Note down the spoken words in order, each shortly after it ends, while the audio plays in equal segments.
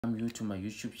Welcome you to my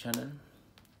YouTube channel.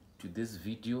 Today's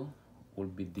video will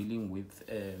be dealing with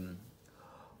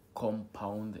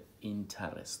compound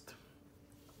interest.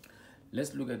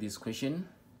 Let's look at this question.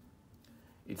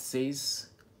 It says,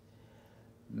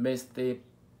 Mr.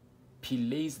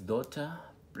 Pilay's daughter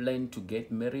planned to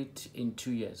get married in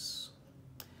 2 years,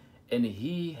 and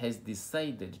he has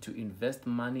decided to invest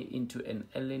money into an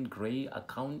Allan Gray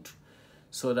account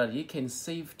so that he can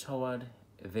save toward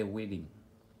the wedding.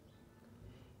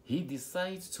 He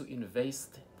decides to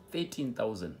invest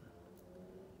 13,000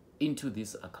 into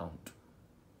this account.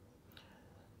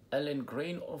 Allan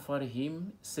Gray offered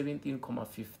him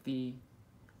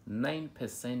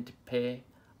 17.59% per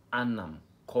annum,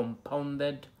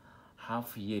 compounded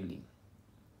half yearly,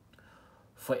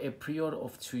 for a period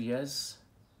of 2 years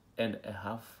and a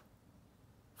half.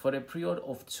 For a period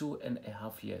of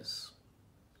 2.5 years.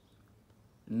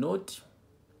 Note,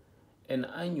 an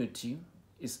annuity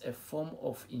is a form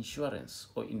of insurance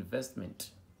or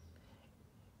investment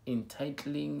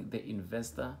entitling the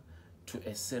investor to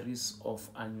a series of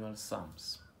annual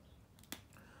sums.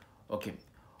 Okay,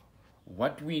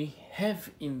 what we have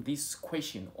in this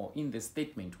question or in the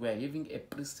statement, we are having a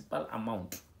principal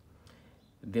amount.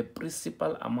 The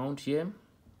principal amount here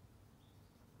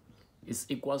is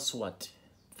equals to what?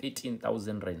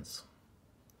 13,000 rands.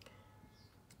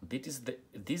 This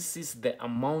is the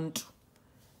amount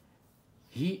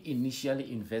he initially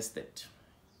invested.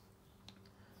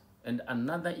 And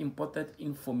another important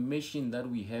information that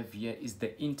we have here is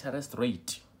the interest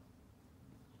rate.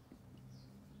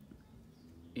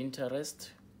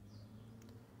 Interest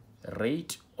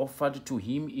rate offered to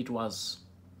him, it was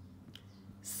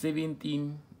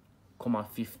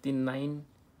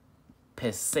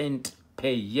 17.59% per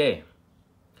year,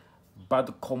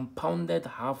 but compounded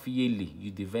half yearly.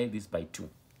 You divide this by 2.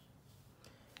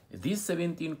 This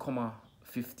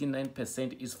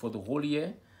 17.59% is for the whole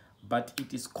year, but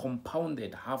it is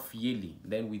compounded half yearly.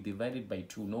 Then we divide it by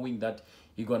 2, knowing that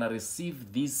you're gonna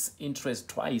receive this interest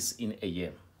twice in a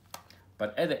year.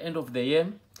 But at the end of the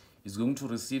year, he's going to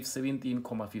receive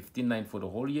 17.59 for the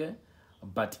whole year,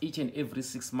 but each and every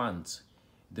 6 months,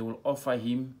 they will offer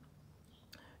him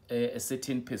a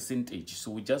certain percentage.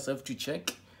 So we just have to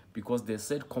check, because they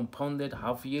said compounded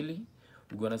half yearly.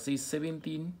 We're gonna say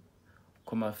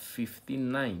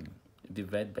 17.59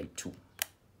 divided by 2.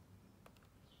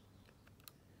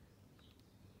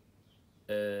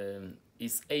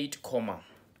 Is 8,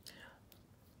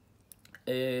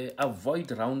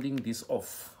 avoid rounding this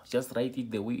off. Just write it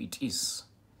the way it is.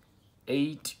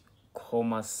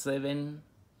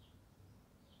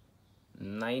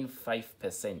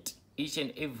 8.795%. Each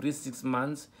and every 6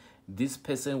 months, this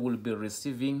person will be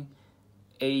receiving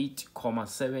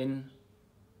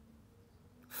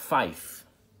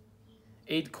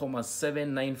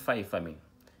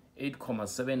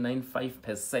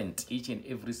 8.795% each and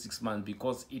every 6 months,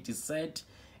 because it is said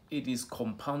it is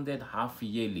compounded half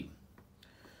yearly.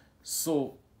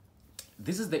 So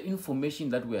this is the information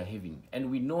that we are having,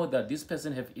 and we know that this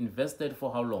person have invested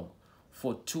for how long?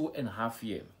 For 2.5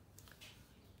 years.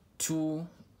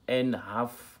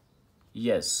 2.5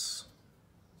 years.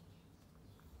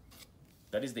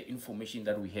 That is the information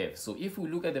that we have. So if we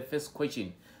look at the first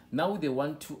question, now they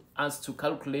want us to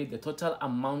calculate the total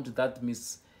amount that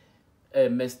Mr.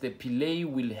 Pilay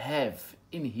will have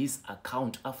in his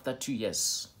account after 2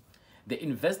 years. The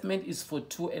investment is for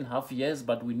 2.5 years,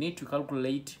 but we need to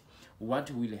calculate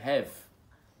what we'll have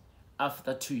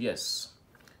after 2 years.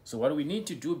 So what we need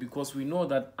to do, because we know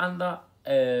that under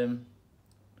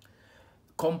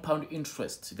compound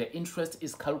interest, the interest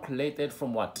is calculated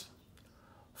from what?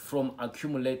 From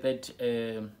accumulated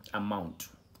amount.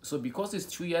 So because it's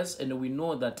 2 years, and we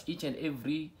know that each and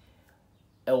every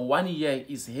 1 year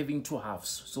is having 2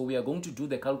 halves, so we are going to do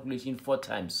the calculation 4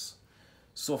 times.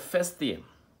 So first year,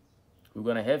 we're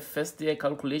going to have first year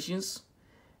calculations.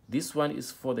 This one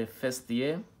is for the first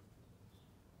year.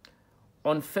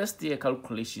 On first year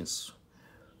calculations,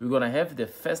 we're going to have the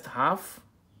first half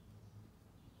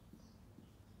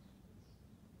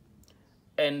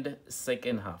and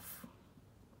second half.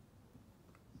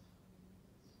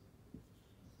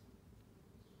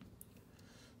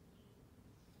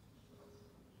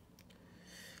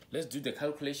 Let's do the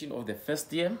calculation of the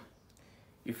first year.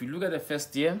 If you look at the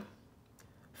first year,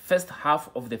 first half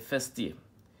of the first year,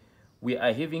 we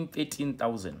are having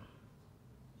 13,000.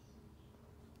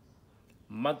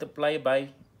 Multiply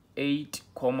by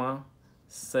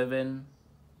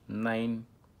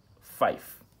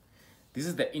 8.795. This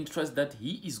is the interest that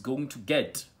he is going to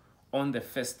get on the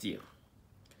first year.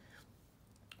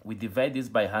 We divide this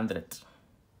by 100,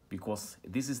 because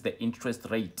this is the interest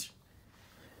rate.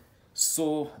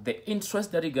 So the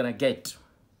interest that you're gonna get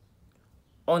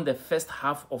on the first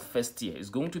half of first year is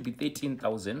going to be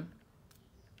 13,000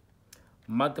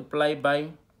 multiplied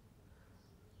by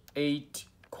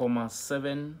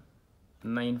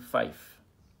 8,795.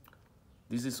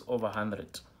 This is over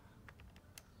 100.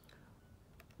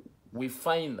 We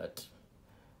find that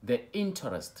the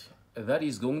interest that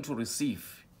is going to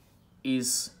receive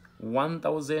is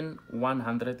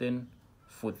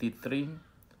 1,143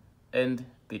 and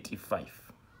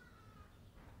 35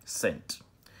 cents.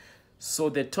 So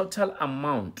the total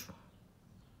amount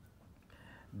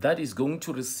that is going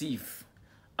to receive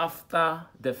after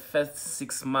the first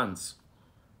 6 months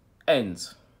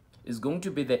ends is going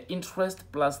to be the interest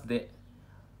plus the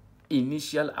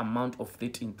initial amount of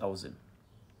 13,000.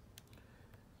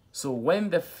 So when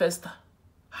the first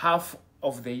half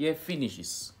of the year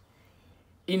finishes,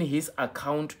 in his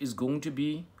account is going to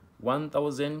be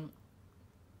 14,000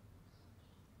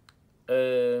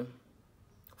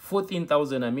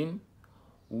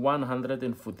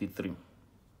 143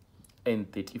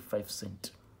 and 35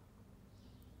 cents.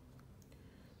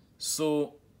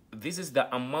 So this is the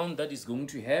amount that is going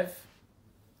to have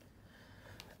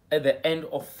at the end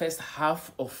of first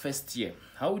half of first year.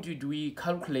 How did we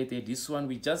calculate this one?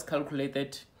 We just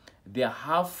calculated the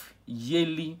half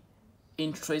yearly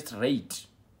interest rate,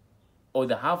 or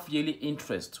the half yearly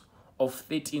interest of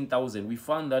 13,000. We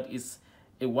found that it's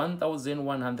a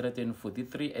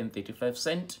 1,143 and 35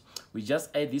 cents. We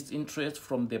just add this interest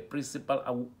from the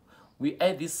principal. We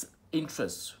add this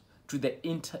interest to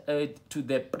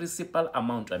the principal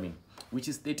amount, which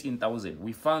is 13,000.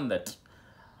 We found that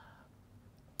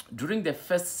during the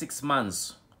first 6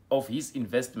 months of his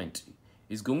investment,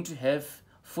 he's going to have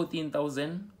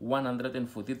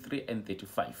 14,143 and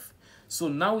 35. So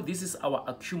now this is our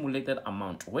accumulated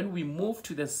amount. When we move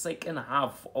to the second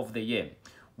half of the year,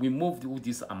 we moved with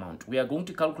this amount. We are going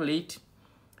to calculate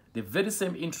the very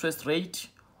same interest rate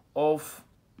of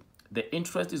the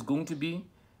interest is going to be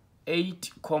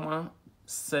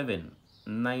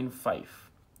 8,795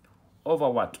 over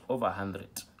what? Over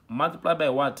 100. Multiply by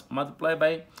what? Multiply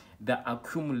by the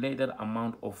accumulated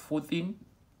amount of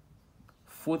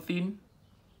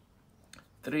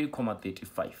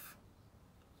 3,35.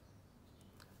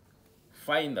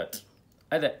 Find that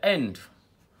at the end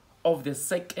of the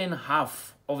second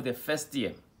half of the first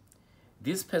year,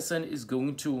 this person is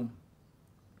going to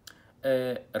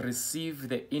receive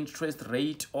the interest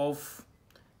rate of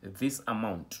this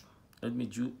amount. Let me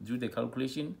do the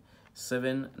calculation.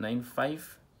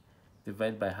 795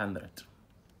 divided by 100.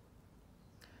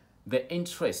 The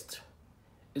interest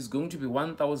is going to be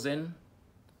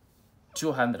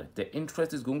 1,200. The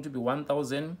interest is going to be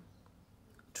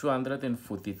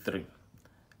 1,243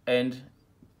 and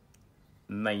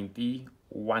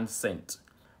 91 cents,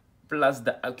 plus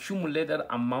the accumulated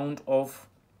amount of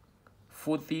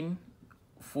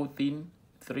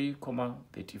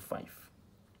 3,35.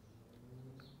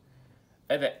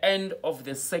 At the end of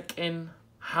the second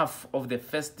half of the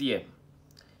first year,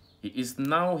 he is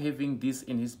now having this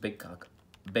in his bank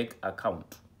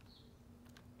account.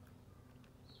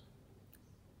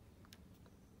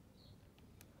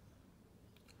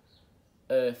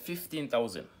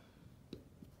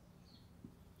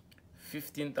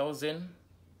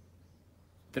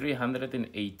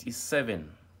 $15,387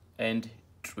 and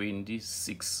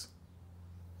 26.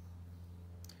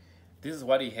 This is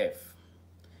what he have.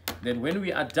 Then when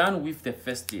we are done with the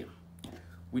first year,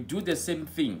 we do the same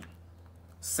thing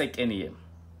second year.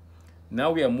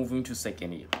 Now we are moving to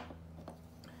second year.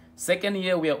 Second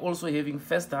year, we are also having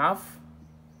first half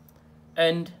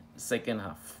and second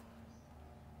half.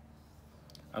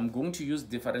 I'm going to use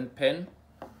different pen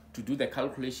to do the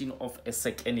calculation of a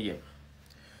second year.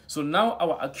 So now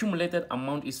our accumulated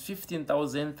amount is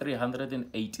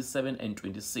 15,387 and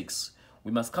 26.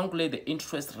 We must calculate the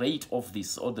interest rate of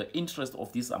this, or the interest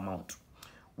of this amount,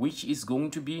 which is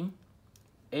going to be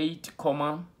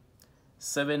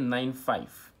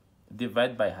 8,795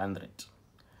 divided by 100.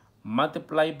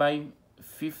 Multiply by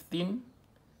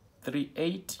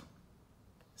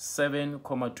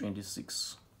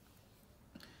 15,387,26.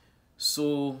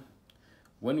 So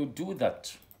when you do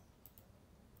that,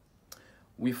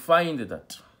 we find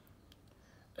that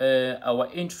our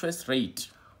interest rate,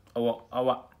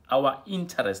 our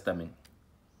interest,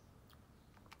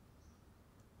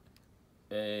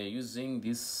 using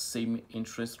this same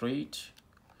interest rate,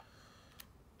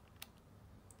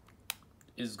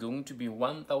 is going to be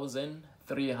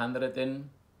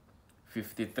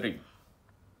 1,353.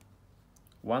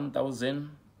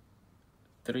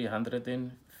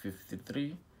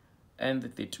 1,353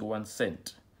 and 31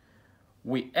 cents.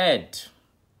 We add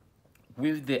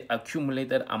with the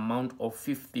accumulated amount of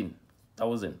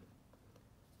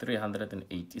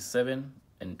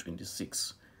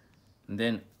 15,387.26.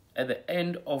 Then at the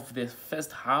end of the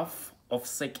first half of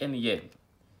second year,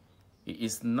 it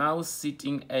is now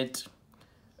sitting at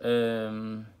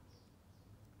do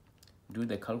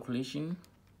the calculation.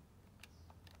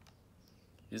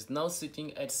 It's now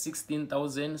sitting at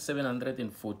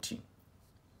 16,740.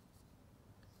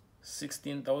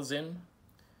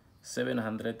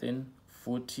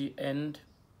 16,740 and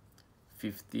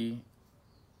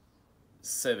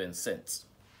 57 cents.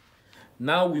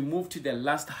 Now we move to the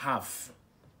last half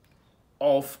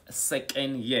of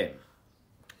second year.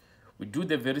 We do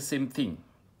the very same thing.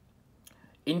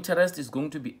 Interest is going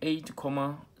to be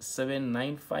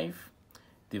 8,795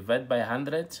 divided by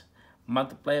 100,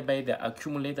 multiplied by the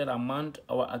accumulated amount.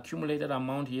 Our accumulated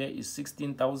amount here is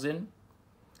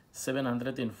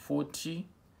 16,740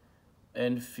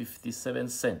 and 57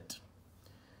 cents.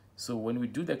 So when we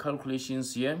do the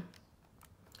calculations here,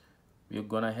 we're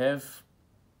gonna have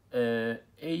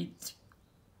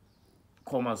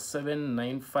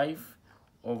 8,795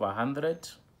 over 100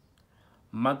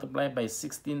 multiplied by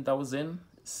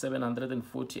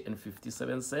 16,740 and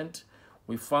 57 cents.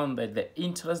 We found that the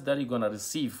interest that you're gonna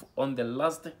receive on the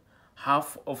last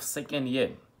half of second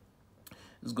year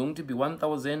is going to be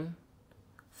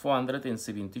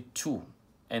 1,472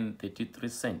 and 33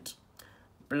 cents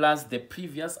plus the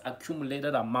previous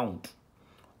accumulated amount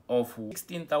of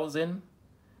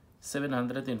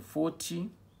 16,740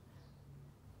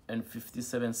 and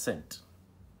 57 cents.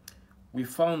 We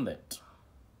found that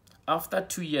after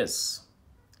 2 years,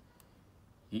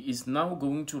 he is now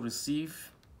going to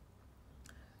receive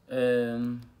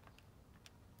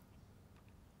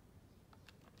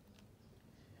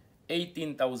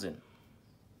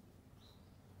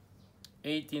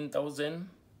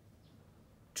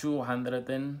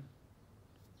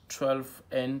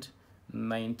and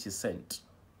 90 cents.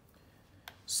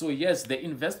 So yes, the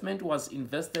investment was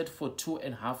invested for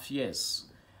 2.5 years,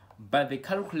 but the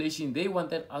calculation, they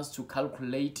wanted us to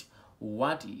calculate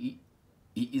what he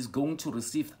is going to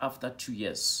receive after 2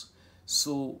 years.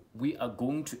 So we are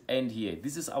going to end here.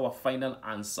 This is our final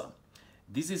answer.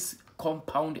 This is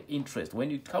compound interest. When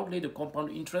you calculate the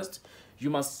compound interest, you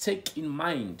must take in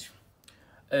mind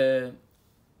the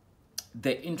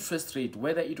interest rate,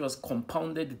 whether it was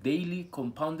compounded daily,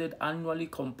 compounded annually,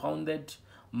 compounded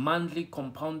monthly,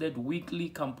 compounded weekly,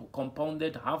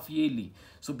 compounded half yearly.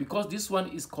 So because this one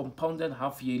is compounded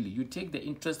half yearly, you take the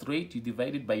interest rate, you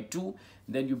divide it by 2,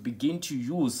 then you begin to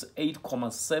use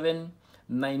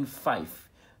 8,795.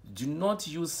 Do not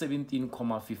use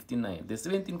 17,59. The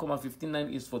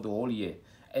 17,59 is for the whole year,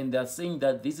 and they're saying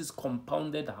that this is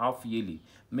compounded half yearly,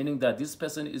 meaning that this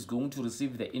person is going to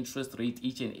receive the interest rate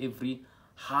each and every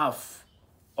half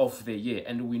of the year.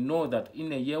 And we know that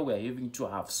in a year we are having 2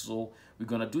 halves, so we're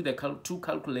going to do the 2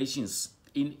 calculations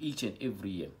in each and every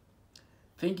year.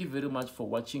 Thank you very much for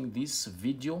watching this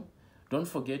video. Don't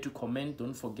forget to comment.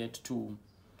 Don't forget to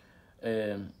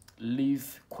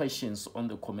leave questions on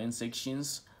the comment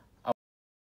sections.